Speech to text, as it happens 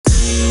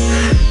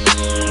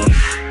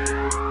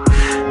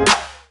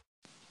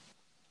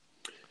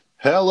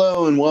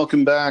Hello and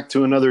welcome back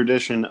to another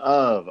edition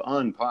of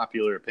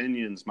Unpopular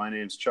Opinions. My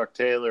name's Chuck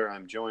Taylor.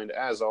 I'm joined,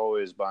 as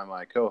always, by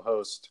my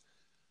co-host,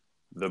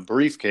 the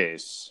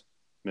Briefcase,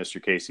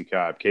 Mr. Casey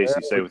Cobb. There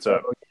Casey, say we what's go.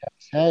 up.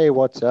 Yes. Hey,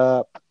 what's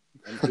up?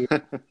 I'm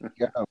here.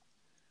 Go.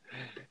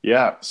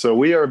 Yeah, so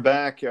we are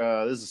back.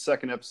 This is the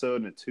second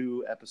episode in a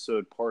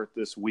two-episode part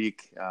this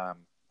week.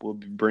 We'll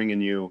be bringing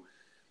you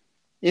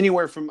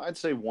anywhere from, I'd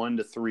say, 1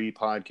 to 3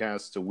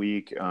 podcasts a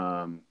week.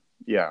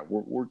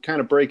 We're kind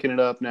of breaking it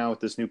up now with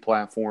this new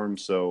platform.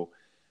 So,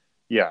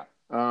 yeah.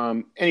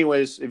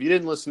 Anyways, if you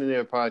didn't listen to the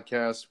other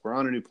podcast, we're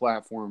on a new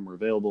platform. We're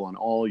available on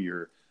all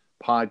your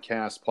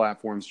podcast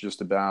platforms,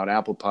 just about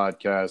Apple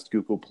Podcast,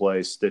 Google Play,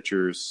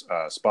 Stitchers,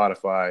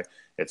 Spotify,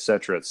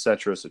 etc.,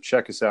 etc. So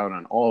check us out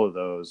on all of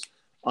those.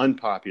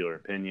 Unpopular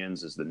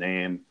Opinions is the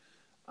name.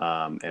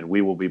 And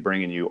we will be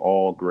bringing you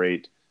all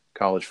great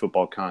college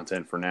football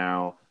content for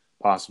now,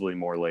 possibly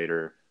more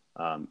later,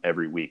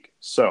 every week.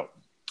 So,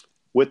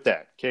 with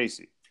that,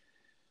 Casey,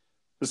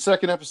 the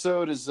second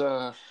episode is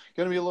going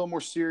to be a little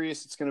more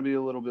serious. It's going to be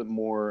a little bit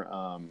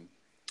more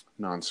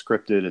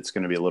non-scripted. It's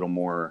going to be a little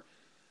more,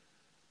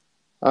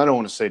 I don't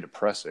want to say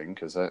depressing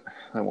because that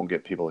won't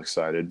get people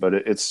excited, but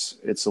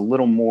it's a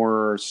little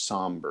more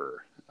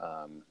somber,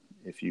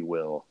 if you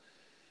will.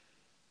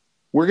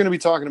 We're going to be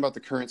talking about the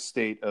current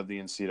state of the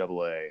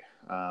NCAA,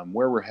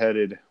 where we're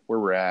headed, where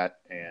we're at,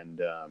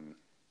 and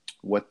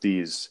what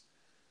these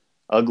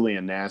ugly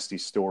and nasty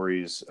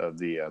stories of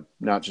the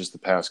not just the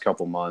past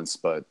couple months,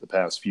 but the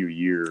past few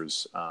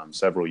years,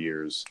 several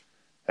years,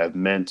 have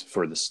meant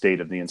for the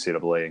state of the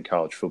NCAA and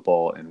college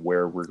football and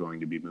where we're going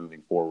to be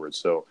moving forward.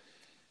 So,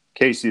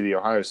 Casey, the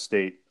Ohio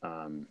State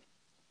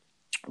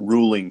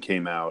ruling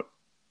came out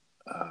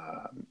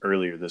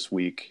earlier this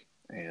week,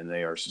 and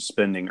they are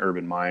suspending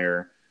Urban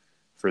Meyer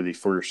for the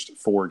first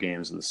 4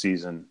 games of the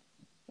season.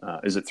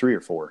 Is it 3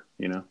 or 4?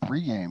 You know,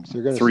 3 games.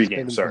 They're going to 3 suspend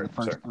games. him Sorry,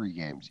 for the first 3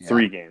 games. Yeah.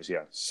 3 games.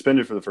 Yeah,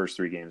 suspended for the first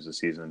 3 games of the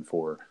season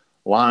for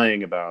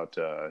lying about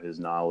his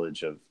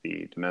knowledge of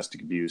the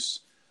domestic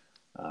abuse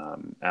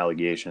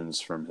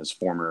allegations from his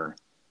former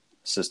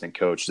assistant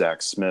coach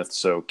Zach Smith.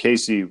 So,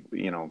 Casey,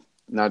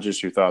 not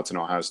just your thoughts on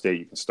Ohio State.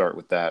 You can start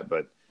with that,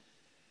 but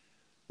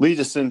lead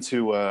us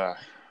into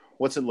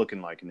what's it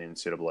looking like in the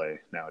NCAA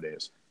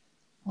nowadays.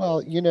 Well,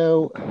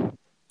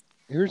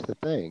 here's the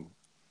thing: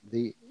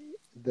 the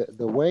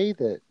way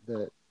that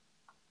the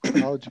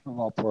college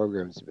football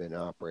programs have been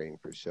operating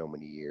for so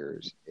many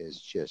years is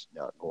just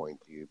not going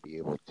to be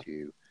able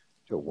to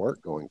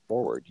work going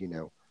forward.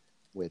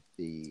 With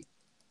the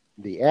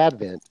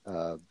advent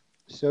of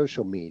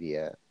social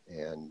media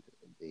and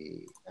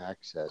the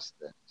access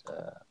that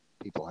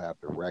people have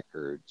to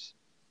records,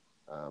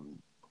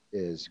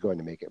 is going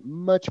to make it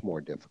much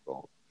more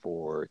difficult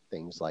for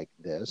things like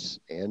this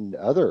and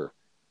other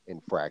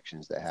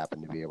infractions that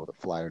happen to be able to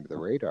fly under the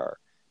radar.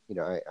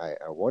 I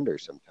wonder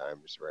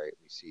sometimes, right?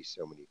 We see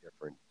so many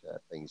different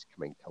things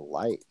coming to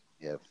light.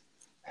 If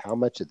how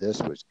much of this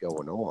was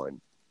going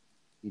on,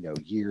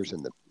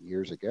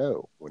 years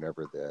ago,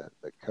 whenever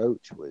the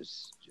coach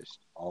was just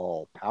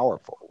all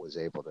powerful, was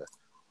able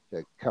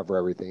to cover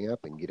everything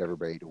up and get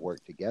everybody to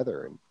work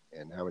together,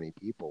 and how many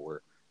people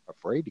were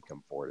afraid to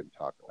come forward and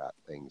talk about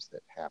things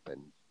that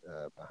happened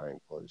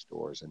behind closed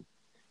doors.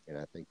 And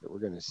I think that we're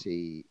going to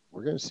see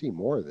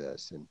more of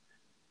this. And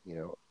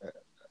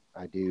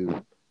I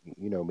do,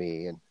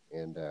 me,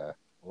 and a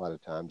lot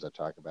of times I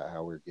talk about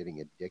how we're getting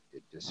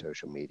addicted to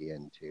social media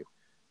and to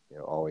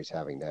always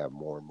having to have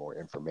more and more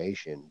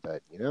information.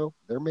 But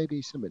there may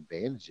be some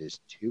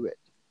advantages to it,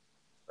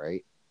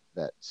 right?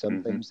 That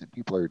some things that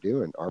people are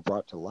doing are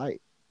brought to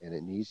light, and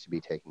it needs to be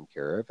taken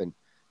care of. And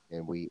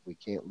we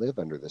can't live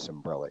under this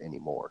umbrella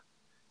anymore.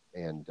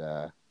 And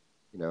a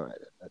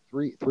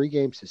three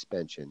game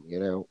suspension,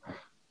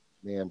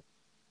 man,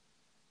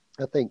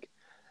 I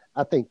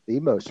think the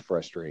most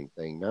frustrating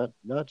thing,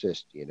 not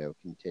just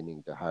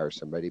continuing to hire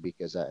somebody,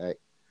 because I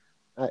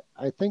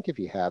think if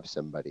you have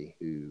somebody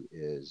who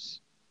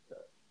is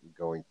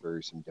going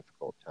through some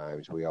difficult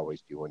times, we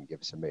always do want to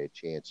give somebody a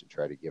chance and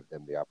try to give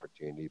them the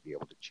opportunity to be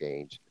able to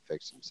change, to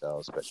fix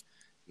themselves. But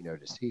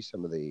to see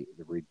some of the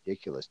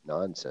ridiculous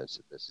nonsense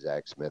that this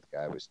Zach Smith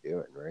guy was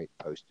doing, right?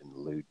 Posting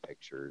lewd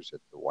pictures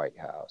at the White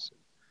House,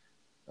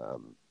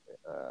 and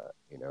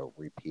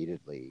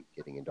repeatedly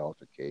getting into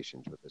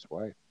altercations with his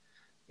wife.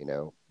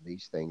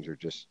 These things are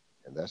just,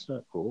 and that's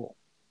not cool.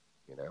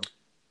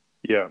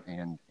 Yeah.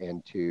 And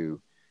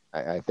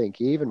I think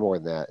even more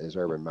than that is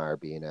Urban Meyer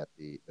being at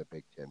the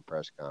Big Ten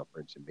press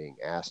conference and being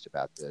asked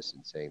about this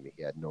and saying that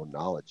he had no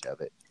knowledge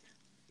of it.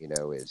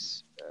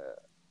 Is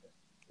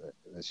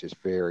that's just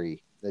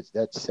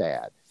that's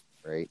sad,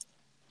 right?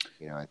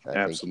 I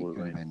think he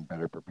could have been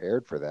better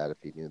prepared for that if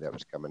he knew that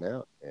was coming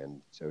out.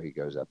 And so he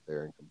goes up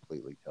there and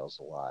completely tells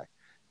a lie.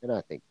 And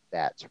I think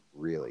that's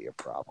really a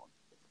problem.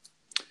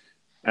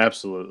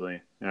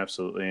 Absolutely.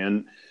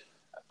 And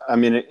I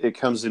mean, it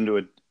comes into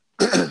a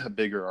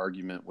bigger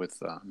argument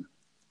with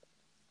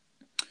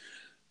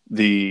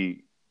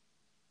the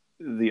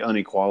the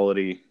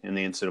inequality in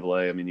the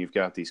NCAA. I mean, you've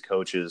got these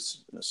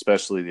coaches,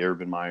 especially the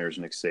Urban Meyers,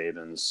 Nick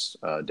Sabans,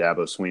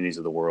 Dabo Sweeney's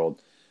of the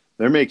world.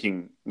 They're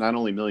making not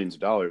only millions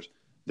of dollars,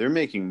 they're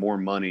making more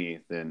money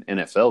than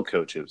NFL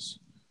coaches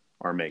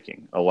are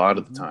making a lot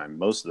of the time,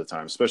 most of the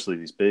time, especially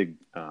these big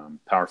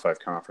Power 5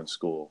 conference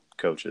school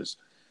coaches.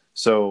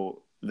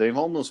 So they've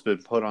almost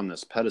been put on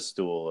this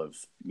pedestal of,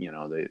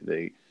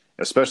 they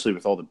especially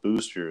with all the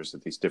boosters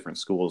at these different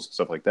schools and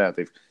stuff like that,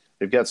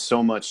 they've got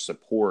so much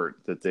support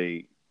that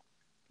they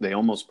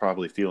almost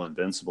probably feel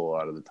invincible a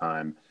lot of the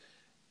time.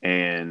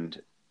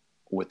 And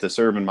with this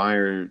Urban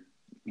Meyer,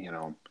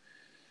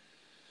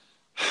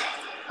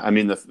 I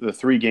mean, the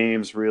 3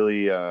 games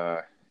really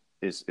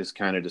is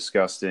kind of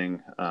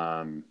disgusting.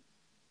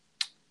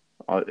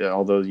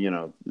 Although,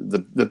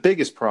 the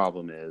biggest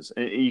problem is,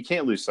 and you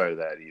can't lose sight of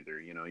that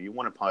either. You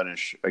want to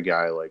punish a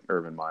guy like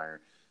Urban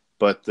Meyer,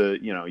 but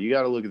you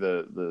got to look at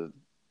the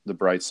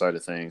bright side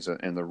of things,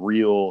 and the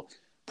real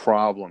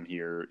problem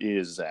here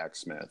is Zach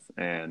Smith,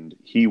 and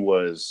he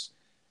was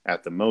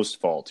at the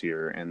most fault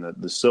here. And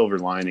the silver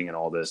lining in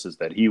all this is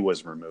that he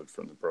was removed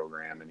from the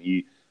program, and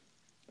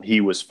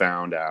he was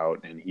found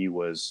out, and he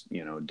was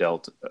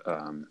dealt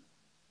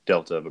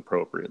of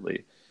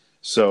appropriately.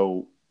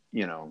 So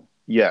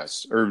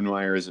yes, Urban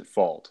Meyer is at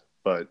fault,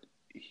 but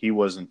he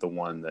wasn't the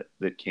one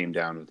that came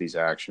down with these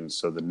actions.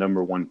 So the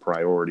number one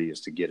priority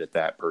is to get at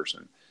that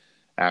person.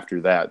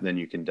 After that, then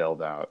you can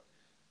delve out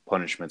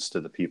punishments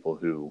to the people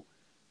who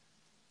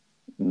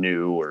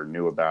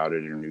knew about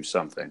it or knew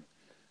something.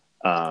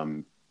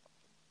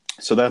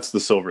 So that's the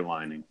silver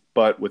lining.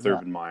 But with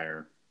Urban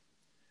Meyer,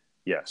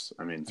 yes,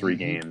 I mean 3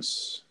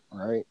 games,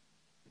 right?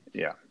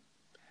 Yeah.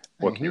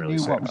 What can you really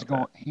say about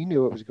that? He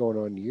knew what was going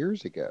on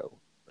years ago,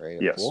 right?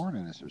 In Yes.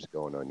 Florida, this was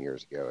going on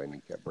years ago, and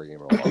he kept bringing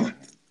him along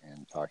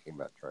and talking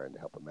about trying to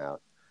help him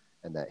out,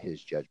 and that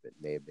his judgment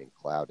may have been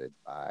clouded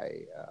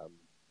by,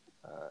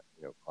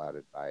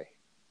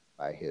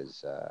 by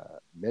his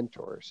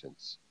mentor,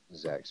 since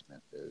Zach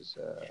Smith is,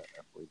 I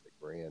believe, the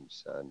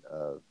grandson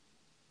of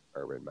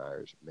Urban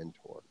Meyer's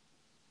mentor.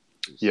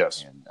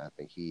 Yes. And I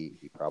think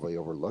he probably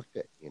overlooked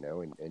it,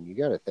 and you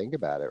got to think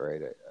about it,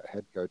 right? A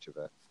head coach of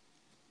a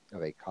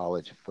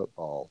college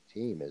football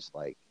team is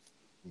like,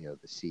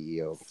 the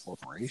CEO of a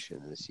corporation,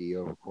 and the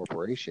CEO of a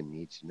corporation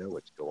needs to know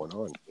what's going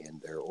on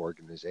in their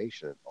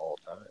organization at all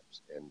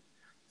times. And,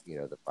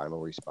 the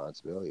final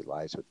responsibility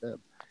lies with them.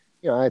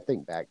 I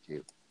think back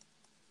to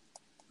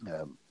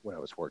when I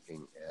was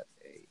working at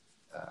a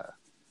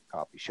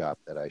coffee shop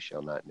that I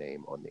shall not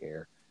name on the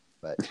air,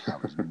 but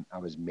I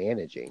was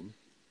managing.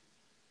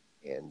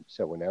 And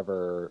so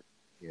whenever,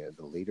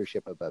 the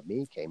leadership above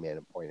me came in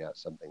and pointed out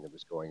something that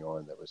was going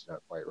on that was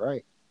not quite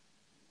right,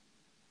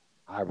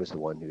 I was the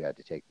one who had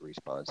to take the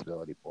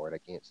responsibility for it. I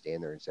can't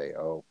stand there and say,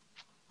 oh,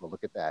 well,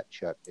 look at that.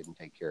 Chuck didn't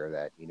take care of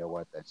that. You know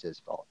what? That's his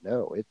fault.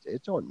 No,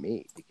 it's on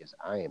me, because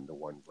I am the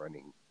one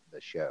running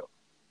the show.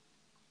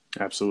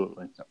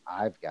 Absolutely. So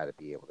I've got to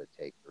be able to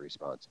take the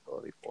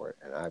responsibility for it,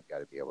 and I've got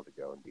to be able to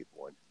go and be the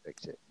one to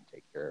fix it and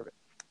take care of it.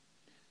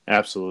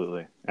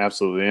 Absolutely.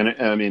 Absolutely. And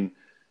I mean,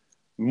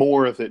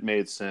 more of it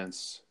made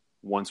sense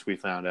once we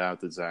found out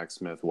that Zach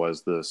Smith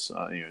was this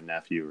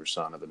nephew or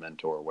son of the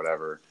mentor or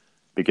whatever,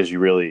 because you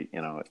really,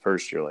 at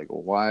first you're like,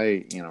 well,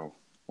 why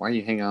are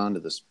you hanging on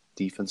to this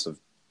defensive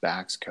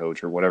backs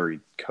coach or whatever he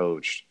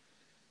coached?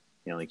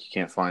 Like, you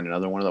can't find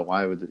another one of the,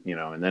 why would,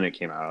 and then it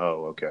came out,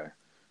 oh, okay.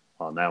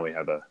 Well, now we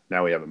have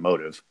a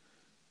motive.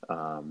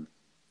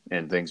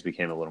 And things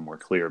became a little more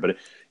clear, but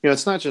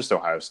it's not just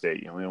Ohio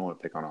State. We don't want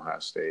to pick on Ohio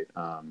State.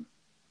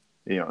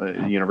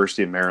 The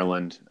University of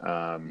Maryland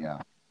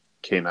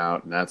came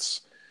out, and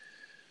that's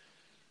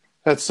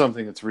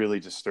something that's really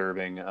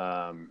disturbing.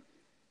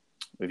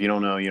 If you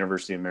don't know,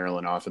 University of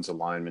Maryland offensive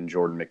lineman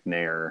Jordan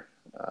McNair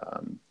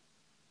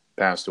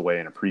passed away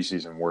in a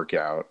preseason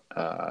workout.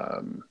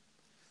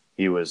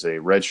 He was a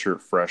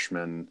redshirt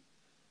freshman,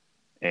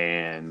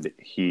 and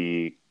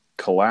he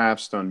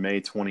collapsed on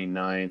May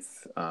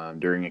 29th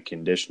during a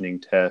conditioning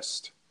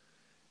test,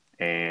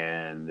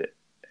 and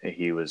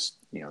he was,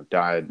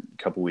 died a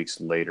couple weeks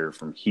later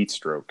from heat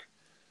stroke.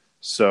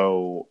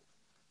 So,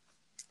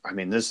 I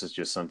mean, this is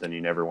just something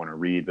you never want to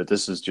read, but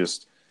this is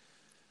just,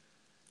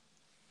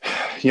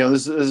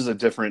 this is a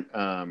different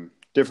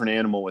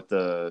animal with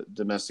the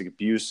domestic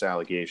abuse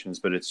allegations,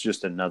 but it's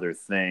just another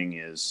thing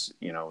is,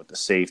 with the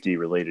safety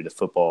related to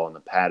football and the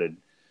padded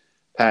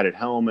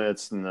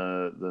helmets and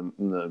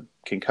the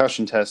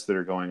concussion tests that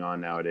are going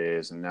on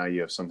nowadays. And now you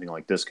have something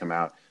like this come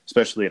out,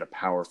 especially at a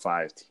Power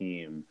 5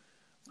 team.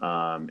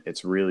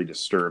 It's really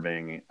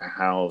disturbing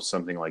how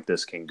something like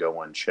this can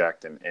go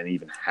unchecked and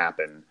even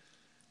happen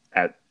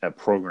at a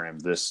program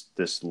this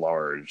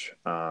large.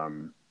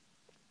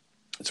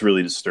 It's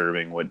really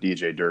disturbing what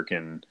DJ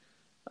Durkin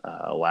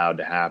allowed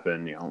to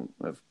happen.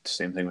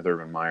 Same thing with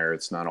Urban Meyer.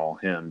 It's not all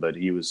him, but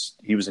he was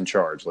in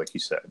charge, like you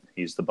said.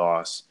 He's the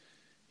boss.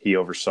 He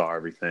oversaw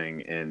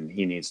everything, and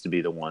he needs to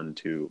be the one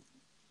to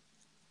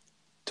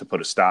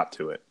put a stop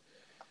to it.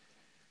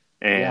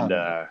 And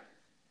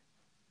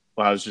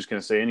well, I was just going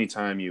to say,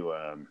 anytime you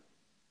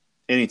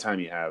anytime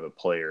you have a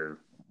player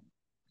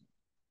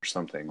or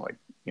something like,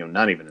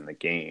 not even in the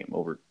game,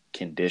 over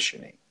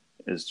conditioning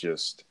is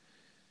just,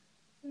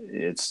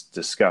 it's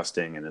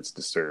disgusting and it's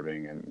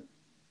disturbing, and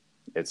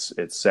it's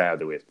sad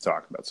that we have to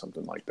talk about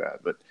something like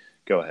that. But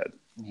go ahead.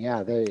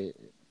 Yeah, they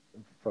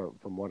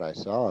from what I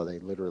saw, they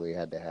literally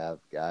had to have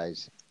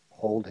guys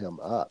hold him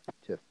up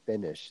to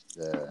finish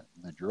the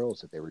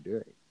drills that they were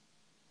doing.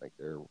 Like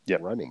they're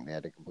Yep. running, they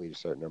had to complete a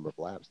certain number of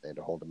laps. They had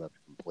to hold him up to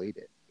complete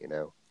it.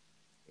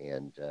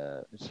 And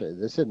so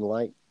this isn't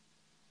like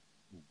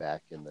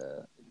back in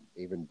the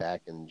even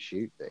back in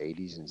the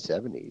 80s and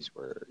 70s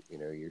where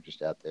you're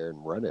just out there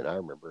and running. I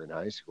remember in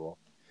high school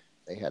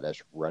they had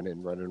us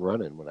running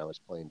when I was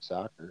playing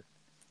soccer,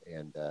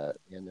 and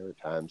there were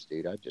times,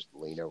 dude, I'd just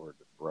lean over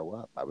to throw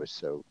up. I was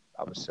so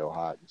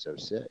hot and so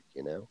sick,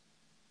 and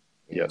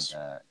Yes.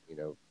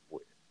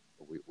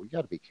 we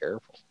got to be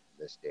careful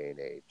in this day and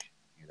age,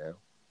 you know.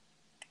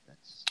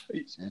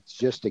 It's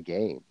just a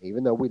game.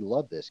 Even though we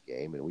love this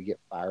game and we get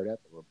fired up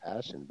and we're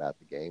passionate about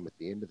the game, at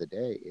the end of the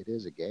day, it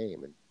is a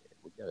game, and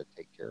we got to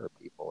take care of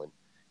people.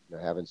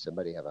 And having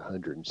somebody have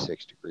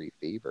 106-degree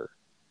fever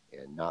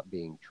and not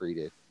being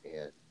treated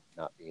and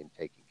not being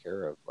taken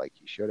care of like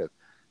you should have,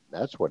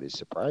 that's what is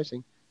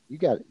surprising. You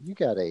got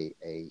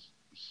a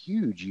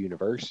huge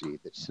university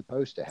that's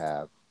supposed to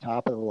have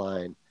top of the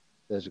line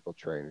physical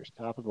trainers,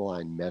 top of the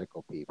line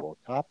medical people,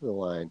 top of the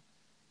line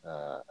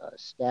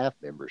staff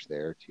members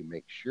there to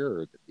make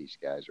sure that these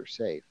guys are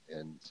safe.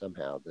 And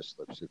somehow this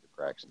slips through the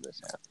cracks and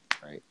this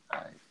happens, right?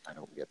 I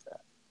don't get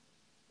that.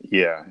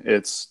 Yeah,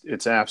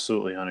 it's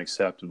absolutely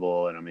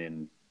unacceptable. And I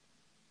mean,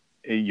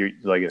 you're,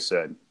 like I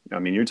said, I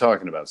mean, you're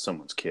talking about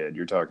someone's kid.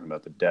 You're talking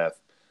about the death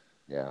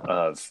Yeah.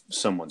 of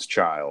someone's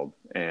child.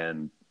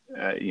 And,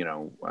 I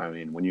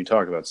mean, when you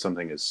talk about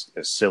something as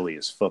silly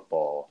as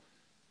football,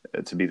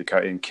 to be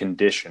in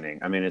conditioning,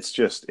 I mean,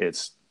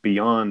 it's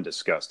beyond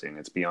disgusting.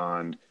 It's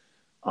beyond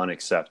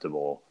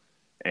unacceptable.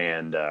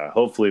 And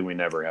hopefully we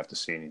never have to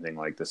see anything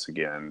like this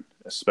again,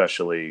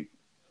 especially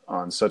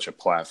on such a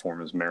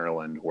platform as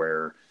Maryland,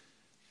 where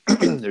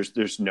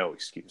there's no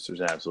excuse.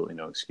 There's absolutely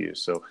no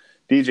excuse. So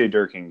DJ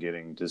Durkin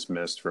getting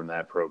dismissed from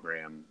that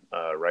program,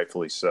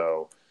 rightfully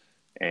so,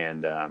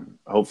 and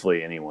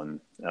hopefully anyone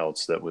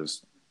else that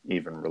was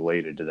even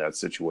related to that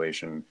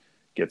situation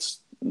gets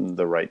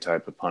the right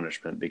type of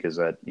punishment, because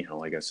that,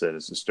 like I said,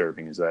 as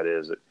disturbing as that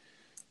is,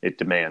 it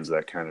demands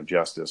that kind of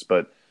justice.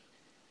 But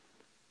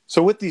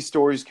so with these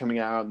stories coming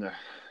out, and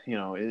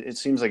it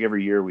seems like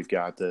every year we've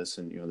got this,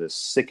 and this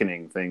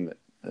sickening thing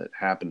that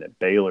happened at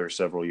Baylor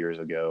several years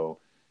ago,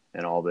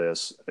 and all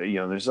this,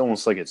 there's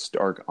almost like a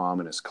dark,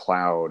 ominous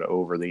cloud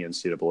over the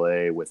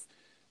NCAA with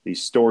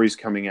these stories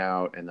coming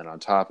out, and then on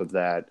top of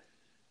that,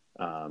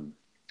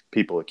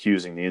 people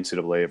accusing the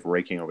NCAA of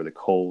raking over the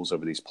coals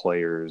over these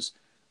players,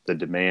 the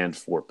demand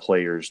for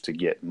players to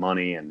get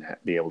money and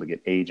be able to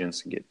get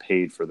agents and get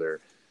paid for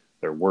their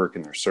work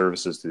and their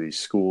services to these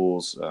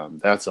schools.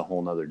 That's a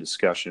whole nother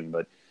discussion.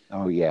 But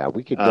Oh yeah,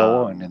 we could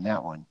go on in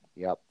that one.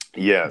 Yep.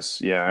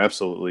 yes, yeah,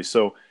 absolutely.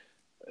 So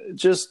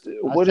just I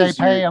what say is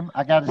pay your, them.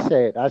 I got to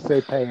say it. I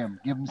say pay them.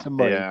 Give them some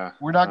money. yeah,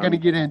 We're not going to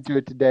get into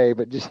it today,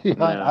 but just I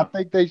no,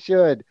 think they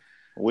should.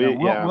 So we'll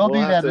we'll do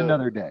have that to,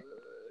 another day.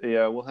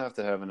 yeah, we'll have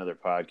to have another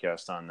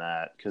podcast on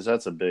that, because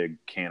that's a big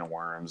can of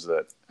worms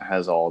that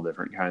has all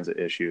different kinds of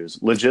issues,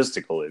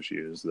 logistical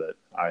issues that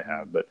I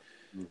have.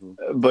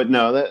 Mm-hmm. But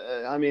no,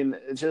 that, I mean,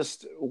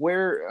 just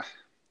where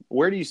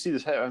do you see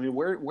this? I mean,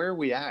 where are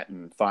we at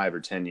in 5 or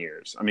 10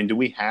 years? I mean, do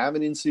we have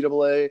an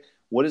NCAA?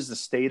 What is the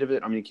state of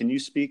it? I mean, can you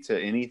speak to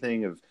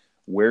anything of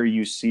where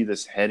you see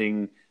this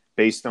heading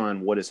based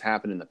on what has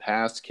happened in the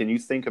past? Can you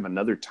think of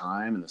another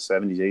time in the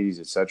 70s, 80s,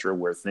 et cetera,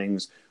 where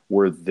things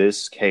were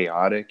this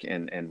chaotic,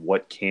 and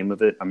what came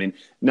of it? I mean,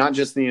 not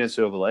just the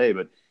NCAA,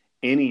 but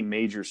any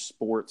major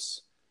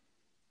sports,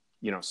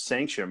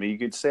 sanction. I mean, you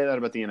could say that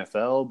about the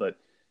NFL, but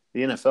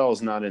the NFL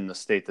is not in the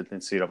state that the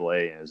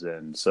NCAA is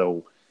in.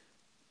 So,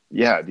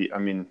 yeah, I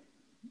mean,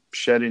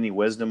 shed any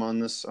wisdom on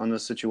this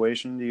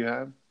situation? Do you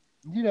have?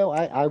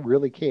 I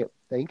really can't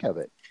think of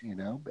it.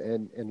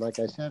 And like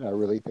I said, I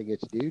really think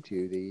it's due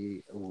to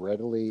the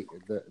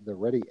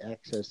ready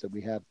access that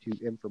we have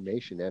to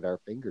information at our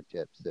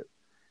fingertips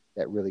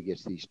that really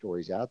gets these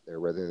stories out there,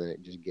 rather than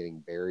it just getting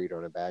buried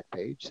on a back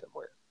page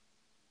somewhere.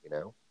 You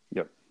know,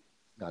 Yep.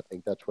 I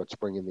think that's what's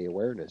bringing the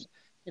awareness.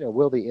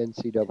 Will the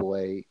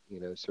NCAA,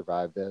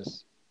 survive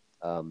this?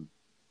 And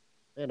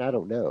I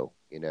don't know.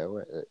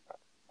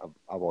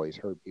 I've always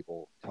heard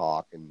people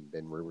talk and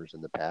been rumors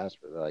in the past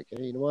where they're like,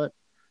 hey, you know what?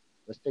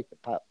 Let's take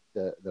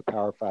the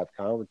Power Five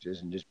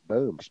conferences and just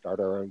boom, start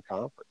our own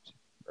conference,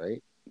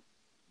 right?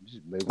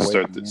 Just move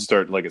away from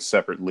Start like a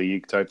separate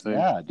league type thing.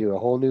 yeah, do a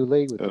whole new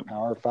league with the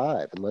Power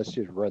Five, and let's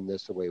just run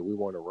this the way we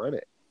want to run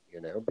it.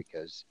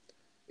 Because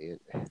the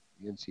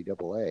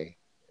NCAA,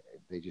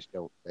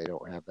 they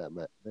don't have that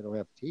much, they don't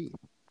have teeth.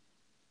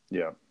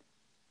 Yeah.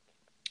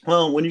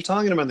 Well, when you're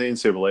talking about the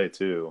NCAA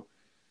too,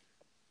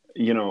 I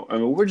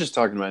mean, we're just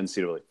talking about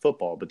NCAA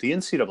football, but the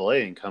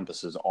NCAA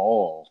encompasses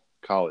all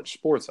college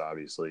sports,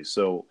 obviously.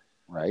 So,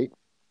 Right.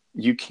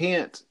 you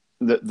can't,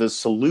 the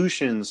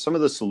solutions, some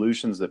of the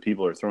solutions that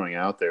people are throwing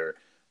out there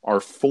are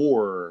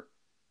for,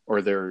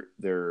 or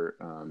they're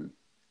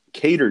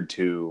catered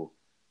to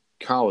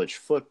college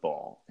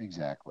football.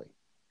 Exactly.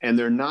 And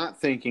they're not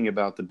thinking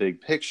about the big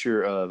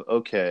picture of,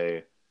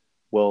 okay,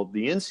 well,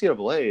 the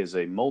NCAA is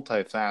a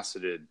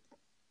multifaceted,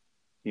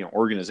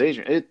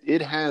 organization.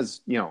 It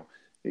has,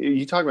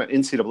 you talk about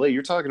NCAA,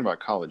 you're talking about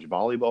college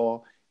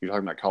volleyball, you're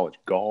talking about college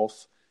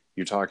golf,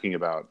 you're talking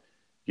about,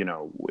 you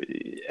know,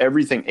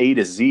 everything A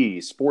to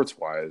Z sports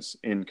wise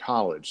in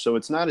college. So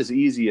it's not as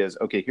easy as,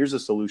 okay, here's a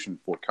solution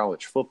for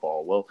college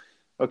football. Well,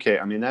 okay,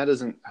 I mean, that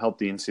doesn't help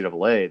the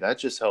NCAA. That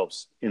just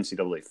helps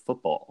NCAA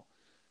football.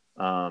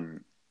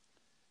 Um,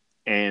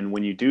 and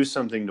when you do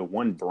something to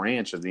one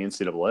branch of the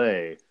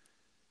NCAA,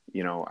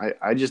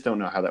 I just don't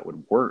know how that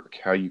would work,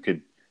 how you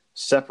could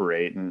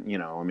separate. And,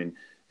 I mean,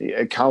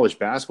 college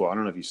basketball, I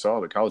don't know if you saw,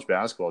 but college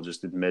basketball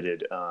just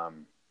admitted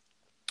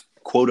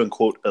quote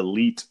unquote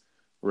elite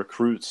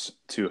recruits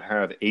to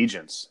have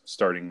agents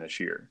starting this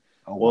year.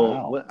 Oh,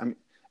 Well, wow.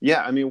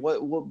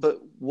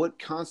 but what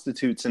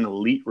constitutes an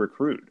elite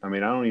recruit? I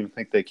mean, I don't even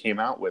think they came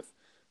out with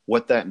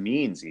what that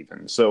means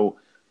even. So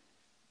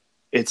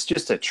it's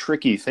just a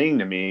tricky thing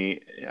to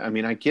me. I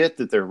mean, I get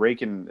that they're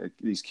raking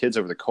these kids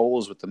over the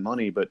coals with the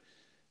money, but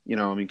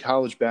I mean,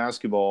 college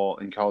basketball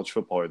and college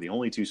football are the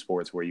only two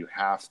sports where you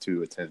have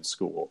to attend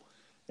school.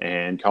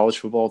 And college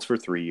football is for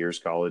 3 years,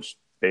 college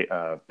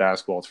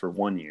basketball is for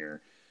 1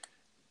 year.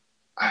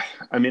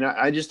 I mean,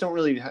 I just I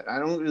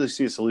don't really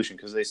see a solution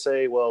because they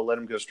say, well, let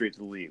them go straight to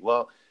the league.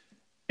 Well,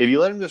 if you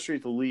let them go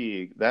straight to the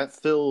league, that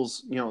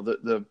fills,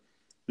 the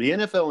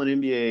NFL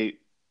and NBA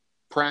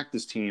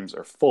practice teams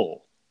are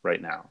full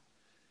right now.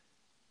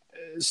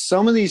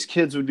 Some of these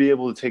kids would be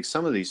able to take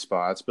some of these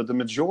spots, but the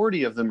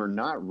majority of them are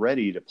not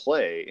ready to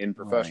play in Right.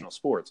 professional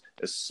sports,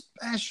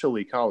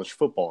 especially college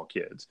football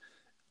kids,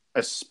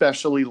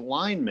 especially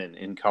linemen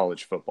in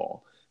college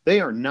football. They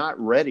are not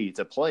ready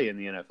to play in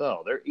the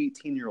NFL. They're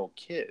 18-year-old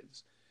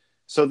kids.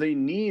 So they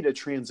need a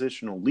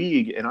transitional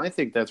league, and I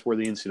think that's where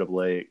the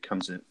NCAA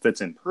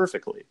fits in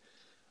perfectly.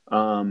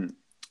 Um,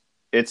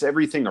 it's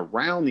everything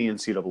around the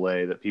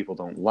NCAA that people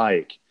don't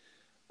like.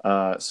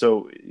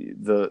 So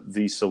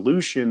the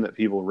solution that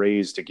people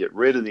raise to get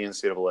rid of the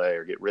NCAA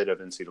or get rid of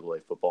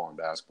NCAA football and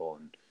basketball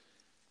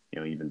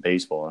and even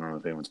baseball, I don't know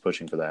if anyone's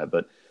pushing for that,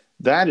 but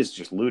that is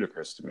just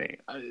ludicrous to me.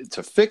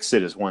 To fix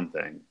it is one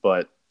thing,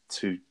 but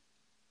to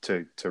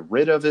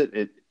rid of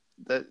that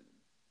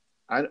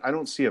I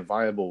don't see a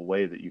viable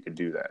way that you could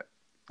do that.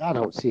 I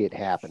don't see it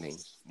happening.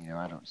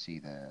 I don't see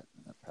the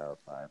Power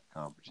Five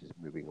conferences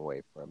moving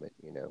away from it.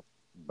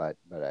 But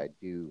I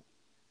do.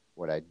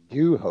 What I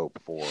do hope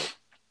for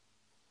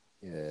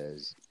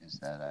is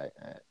that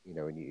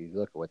when you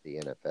look at what the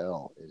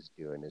NFL is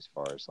doing as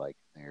far as like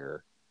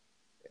and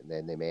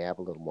then they may have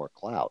a little more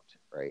clout,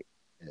 right?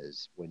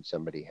 Is when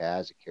somebody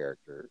has a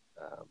character,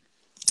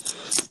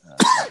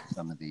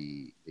 some of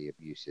the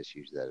abuse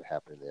issues that have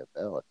happened in the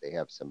NFL, if they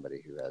have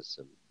somebody who has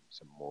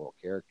some moral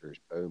characters,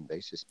 boom,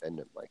 they suspend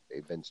them. Like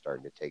they've been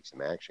starting to take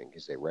some action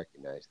because they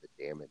recognize the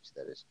damage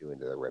that it's doing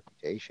to their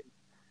reputation.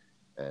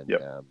 And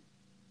Yep.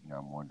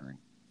 I'm wondering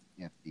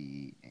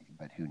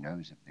but who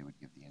knows if they would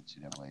give the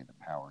NCAA the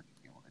power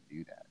to be able to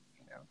do that.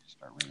 To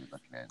start really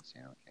looking at it and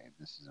saying, okay,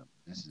 this is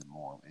a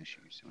moral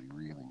issue, so we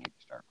really need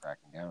to start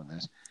cracking down on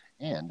this.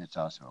 And it's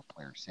also a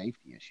player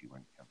safety issue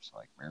when it comes to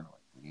like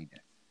Maryland. We need to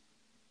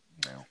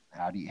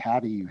how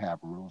do you have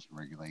rules and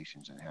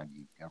regulations, and how do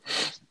you govern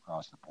this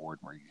across the board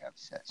where you have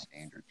set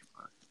standards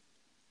for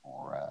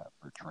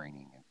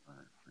training and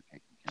for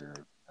taking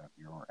care of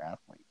your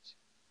athletes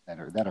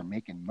that are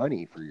making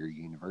money for your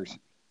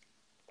university?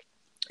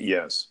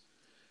 Yes.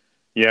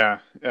 Yeah,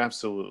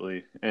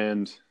 absolutely.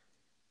 And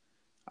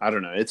I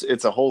don't know.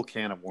 It's a whole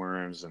can of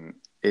worms, and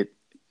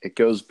it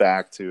goes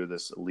back to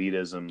this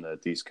elitism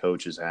that these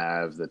coaches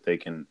have, that they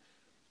can,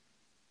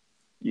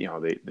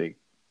 they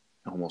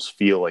almost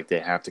feel like they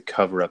have to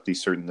cover up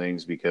these certain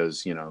things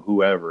because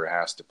whoever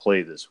has to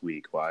play this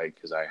week. Why?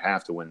 Because I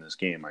have to win this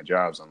game. My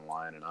job's on the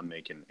line, and I'm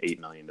making $8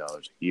 million a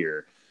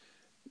year.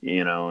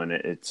 And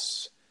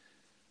it's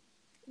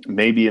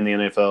maybe in the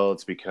NFL,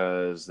 it's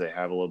because they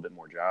have a little bit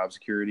more job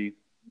security.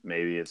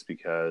 Maybe it's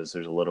because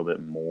there's a little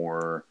bit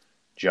more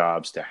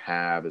jobs to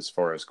have as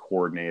far as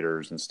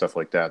coordinators and stuff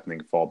like that, and they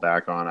can fall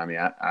back on. I mean,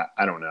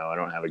 I don't know. I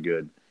don't have a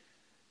good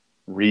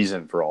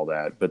reason for all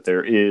that, but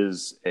there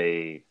is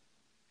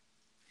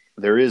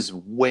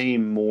way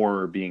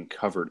more being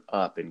covered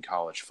up in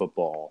college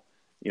football.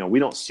 We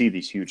don't see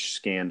these huge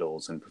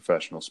scandals in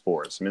professional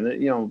sports. I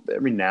mean,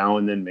 every now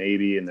and then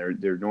maybe, and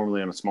they're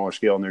normally on a smaller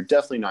scale, and they're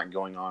definitely not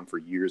going on for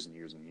years and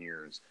years and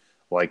years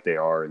like they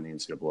are in the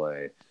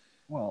NCAA.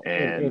 Well,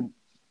 and And and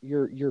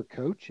your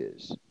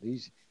coaches,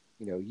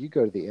 you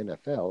go to the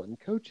NFL and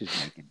coaches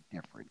make a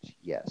difference.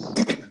 Yes,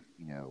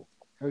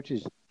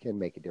 coaches can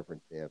make a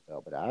difference in the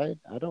NFL, but I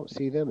don't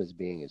see them as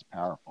being as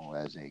powerful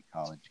as a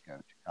college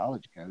coach. A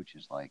college coach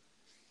is like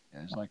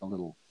it's like a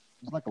little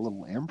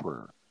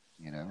emperor,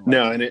 like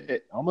no,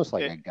 and almost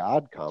like it a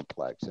god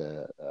complex.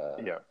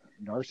 yeah,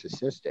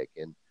 narcissistic,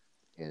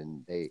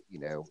 and they,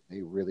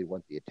 they really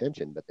want the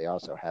attention, but they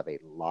also have a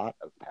lot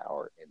of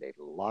power and a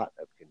lot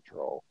of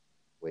control,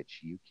 which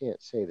you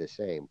can't say the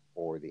same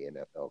for the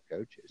NFL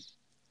coaches.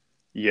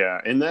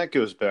 Yeah, and that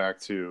goes back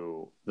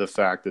to the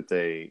fact that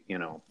they,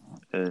 and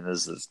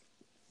this is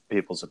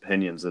people's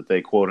opinions, that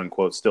they quote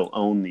unquote still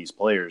own these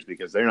players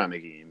because they're not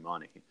making any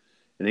money.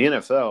 In the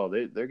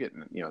NFL, they're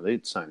getting, they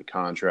signed a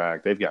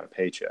contract, they've got a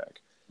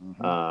paycheck.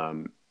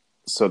 Mm-hmm.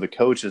 So the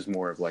coach is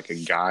more of like a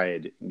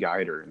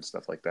guider and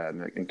stuff like that.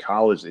 And in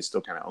college, they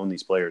still kind of own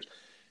these players.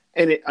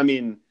 And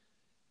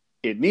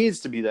it needs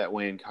to be that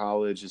way in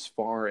college, as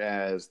far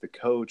as the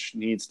coach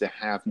needs to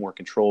have more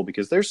control,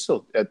 because they're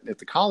still at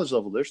the college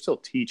level, they're still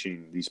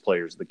teaching these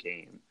players the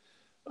game.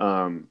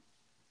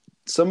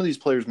 Some of these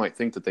players might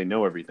think that they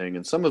know everything,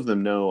 and some of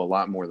them know a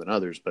lot more than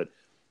others, but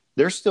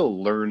they're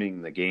still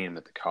learning the game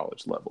at the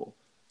college level,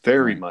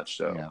 very much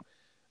so. Yeah.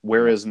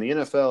 Whereas in the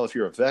NFL, if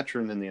you're a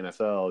veteran in the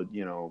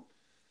NFL,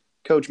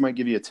 coach might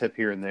give you a tip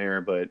here and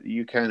there, but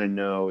you kind of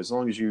know, as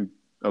long as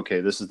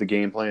this is the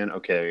game plan.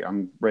 Okay,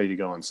 I'm ready to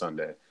go on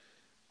Sunday.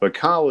 But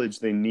college,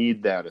 they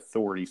need that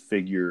authority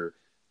figure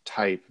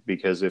type,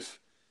 because if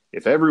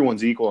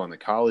everyone's equal on the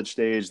college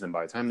stage, then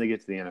by the time they get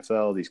to the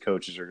NFL, these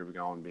coaches are going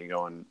to be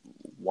going,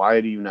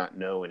 why do you not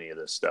know any of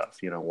this stuff?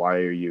 Why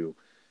are you,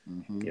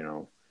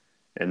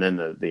 and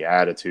then the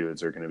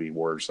attitudes are going to be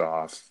worse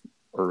off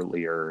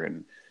earlier,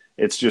 and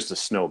it's just a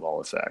snowball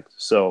effect.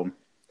 So,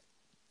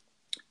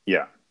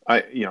 yeah,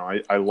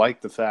 I like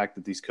the fact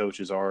that these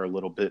coaches are a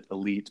little bit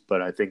elite,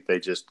 but I think they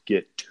just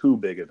get too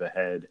big of a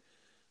head.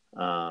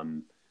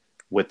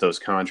 With those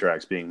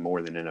contracts being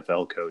more than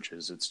NFL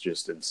coaches, it's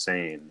just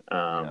insane.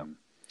 And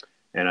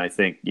I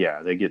think,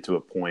 they get to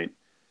a point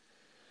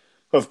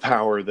of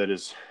power that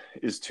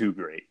is too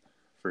great,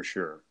 for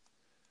sure.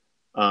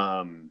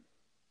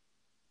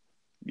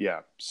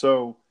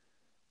 So,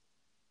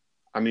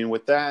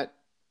 with that,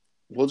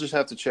 we'll just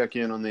have to check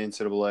in on the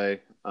NCAA.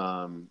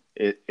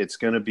 It's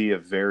going to be a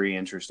very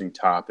interesting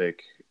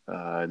topic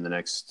in the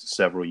next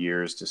several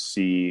years to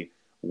see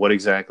what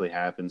exactly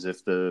happens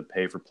if the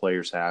pay for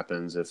players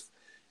happens,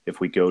 if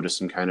we go to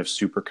some kind of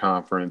super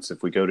conference,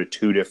 if we go to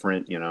two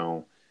different,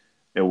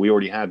 we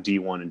already have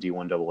D1 and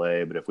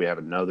D1AA, but if we have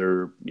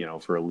another,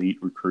 for elite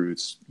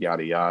recruits,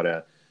 yada,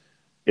 yada,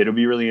 it'll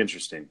be really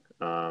interesting.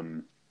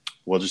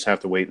 We'll just have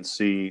to wait and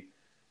see.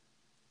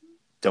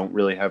 Don't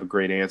really have a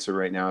great answer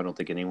right now. I don't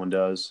think anyone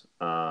does.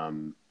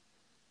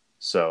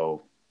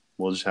 So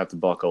we'll just have to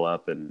buckle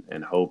up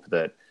and hope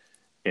that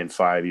in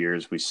 5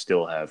 years we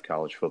still have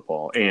college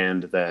football,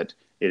 and that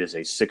it is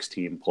a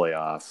 6-team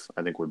playoff.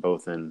 I think we're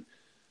both in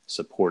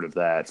support of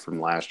that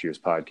from last year's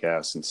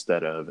podcast,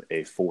 instead of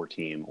a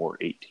 4-team or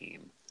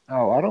 8-team.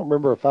 Oh, I don't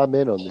remember if I'm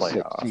in on the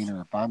playoff. 16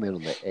 or if I'm in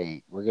on the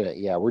 8.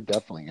 We're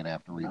definitely gonna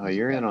have to revisit. No,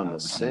 you're in on the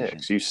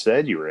 6. You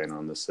said you were in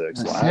on the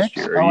 6 the last 6?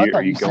 year. Oh, I thought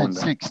are you you going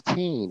said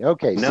 16.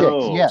 Okay,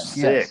 No, 6. Yes,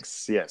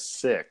 6. Yes,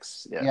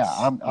 6. Yes. Yeah,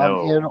 I'm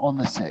in on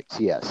the 6.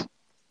 Yes.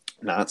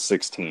 Not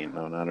 16.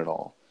 No, not at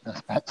all. I was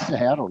about to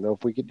say, I don't know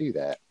if we could do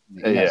that.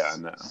 Yes,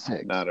 no,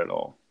 6. Not at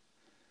all.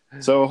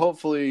 So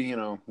hopefully,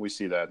 we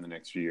see that in the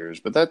next few years.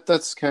 But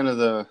that's kind of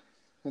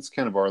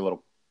our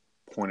little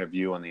point of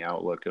view on the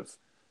outlook of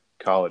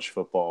college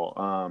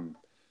football.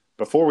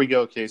 Before we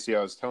go, Casey,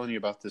 I was telling you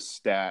about this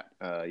stat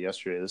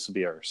yesterday. This will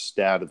be our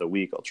stat of the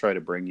week. I'll try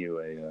to bring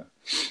you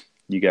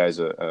you guys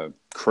a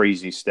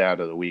crazy stat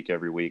of the week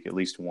every week, at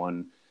least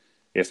one,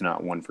 if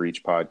not one for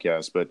each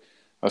podcast. But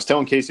I was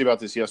telling Casey about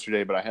this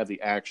yesterday, but I have the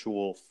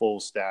actual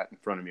full stat in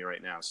front of me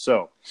right now.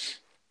 So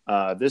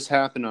this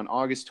happened on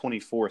August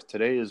 24th.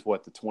 Today is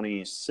what, the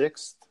 26th?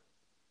 Is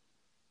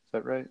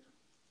that right?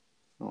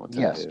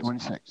 Yes,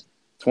 26th.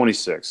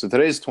 26th. So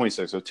today is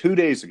 26th. So 2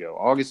 days ago,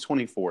 August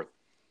 24th.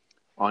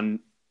 On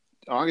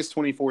August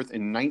 24th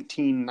in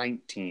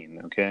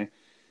 1919, okay,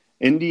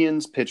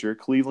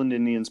 Cleveland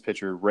Indians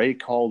pitcher Ray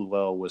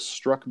Caldwell was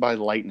struck by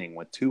lightning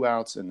with 2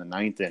 outs in the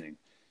 9th inning,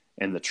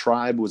 and the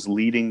Tribe was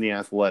leading the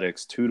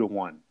Athletics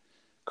 2-1.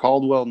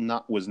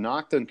 Caldwell was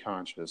knocked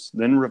unconscious,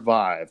 then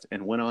revived,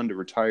 and went on to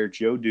retire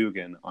Joe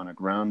Dugan on a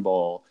ground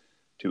ball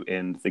to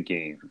end the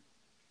game.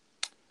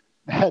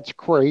 That's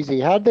crazy.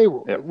 How'd they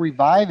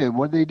revive him?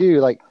 What'd they do?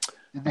 Like,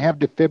 did they have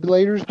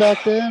defibrillators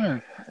back then?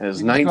 Or it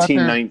was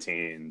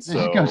 1919. Did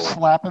you go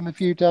slap him a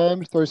few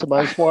times, throw some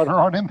ice water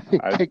on him,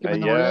 kick him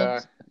in the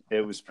ribs?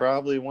 It was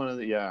probably it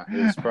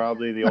was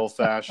probably the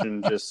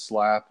old-fashioned just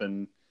slap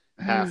and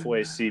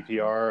halfway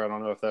CPR. I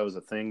don't know if that was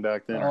a thing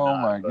back then or not.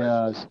 Oh, my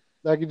gosh.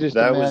 I could just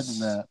imagine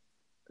that.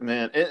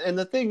 Man, and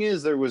the thing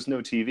is, there was no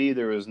TV,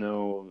 there was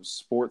no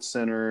sports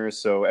center,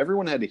 so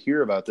everyone had to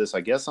hear about this, I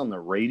guess, on the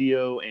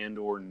radio and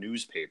or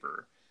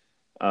newspaper.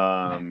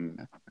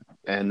 And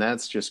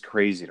that's just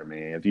crazy to me.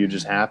 If you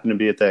just happen to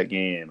be at that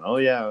game, oh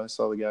yeah, I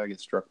saw the guy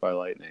get struck by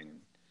lightning,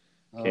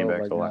 came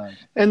back to life.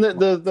 And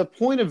the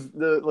point of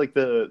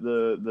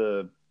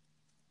the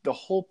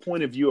whole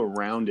point of view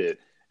around it,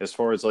 as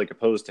far as like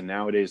opposed to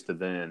nowadays to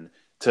then,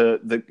 to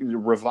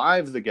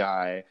revive the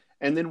guy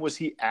And then was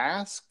he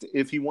asked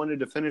if he wanted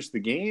to finish the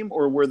game,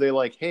 or were they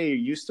like, "Hey,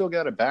 you still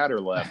got a batter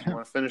left. You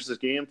want to finish this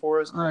game for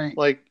us?" Right.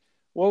 Like,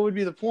 what would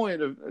be the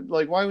point of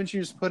like? Why wouldn't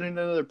you just put in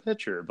another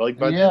pitcher? Like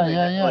by Yeah, then they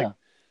yeah, had, yeah. like,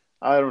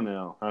 I don't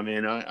know. I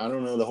mean, I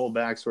don't know the whole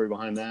backstory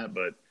behind that,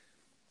 but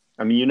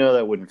I mean,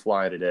 that wouldn't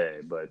fly today.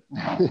 But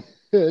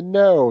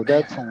No,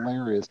 that's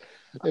hilarious.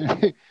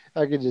 I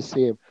could just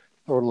see him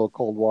throwing a little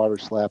cold water,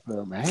 slapping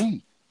him.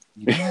 Hey,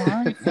 you doing all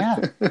right? Yeah.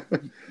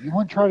 You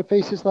want to try to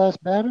face this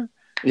last batter?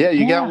 yeah,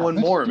 you got Yeah, one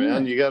let's more, do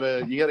man. it. You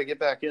gotta get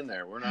back in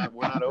there. We're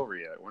not over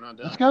yet. We're not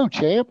done. Let's go,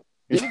 champ.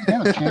 Get it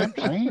together, champ.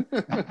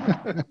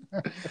 See?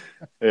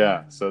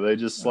 Yeah, so they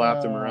just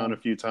slapped him around Uh, a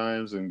few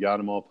times and got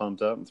him all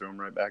pumped up and threw him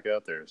right back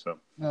out there. So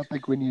I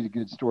think we need a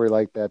good story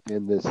like that to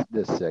end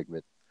this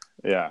segment.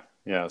 yeah.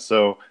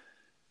 So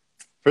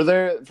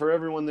for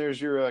everyone, there's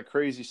your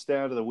crazy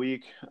stat of the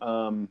week.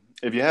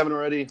 If you haven't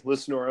already,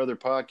 listen to our other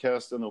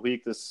podcast in the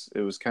week.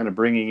 It was kind of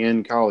bringing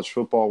in college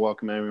football,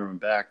 welcoming everyone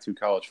back to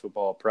college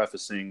football,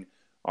 prefacing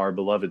our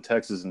beloved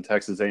Texas and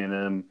Texas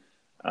A&M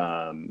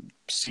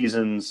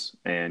seasons,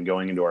 and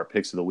going into our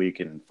picks of the week,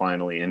 and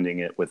finally ending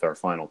it with our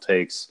final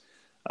takes.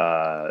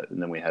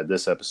 And then we had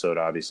this episode,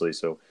 obviously.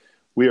 So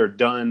we are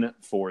done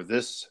for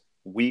this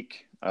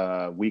week,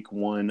 week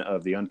 1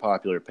 of the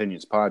Unpopular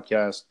Opinions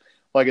podcast.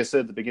 Like I said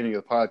at the beginning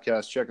of the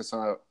podcast, check us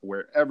out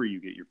wherever you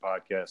get your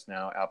podcast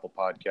now: Apple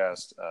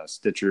Podcast,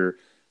 Stitcher,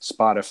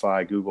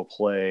 Spotify, Google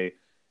Play,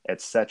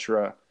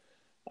 etc.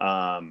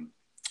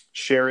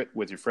 Share it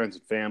with your friends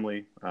and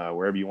family,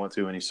 wherever you want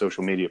to, any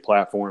social media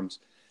platforms,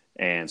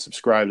 and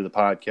subscribe to the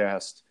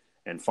podcast.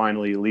 And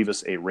finally, leave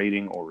us a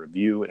rating or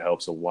review. It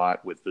helps a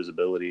lot with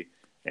visibility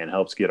and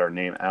helps get our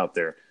name out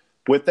there.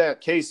 With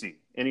that, Casey,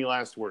 any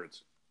last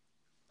words?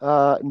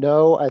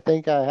 No, I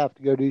think I have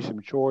to go do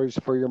some chores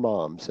for your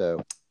mom.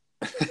 So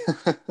That's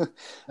All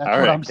what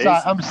right, Casey.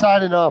 I'm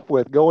signing off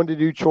with going to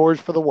do chores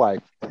for the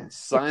wife.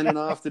 Signing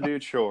off to do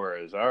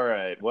chores. All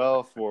right.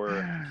 Well,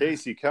 for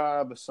Casey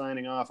Cobb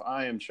signing off,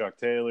 I am Chuck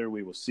Taylor.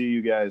 We will see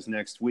you guys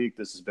next week.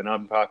 This has been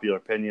Unpopular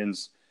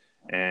Opinions.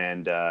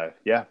 And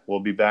we'll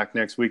be back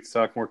next week to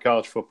talk more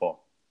college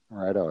football.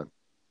 Right on.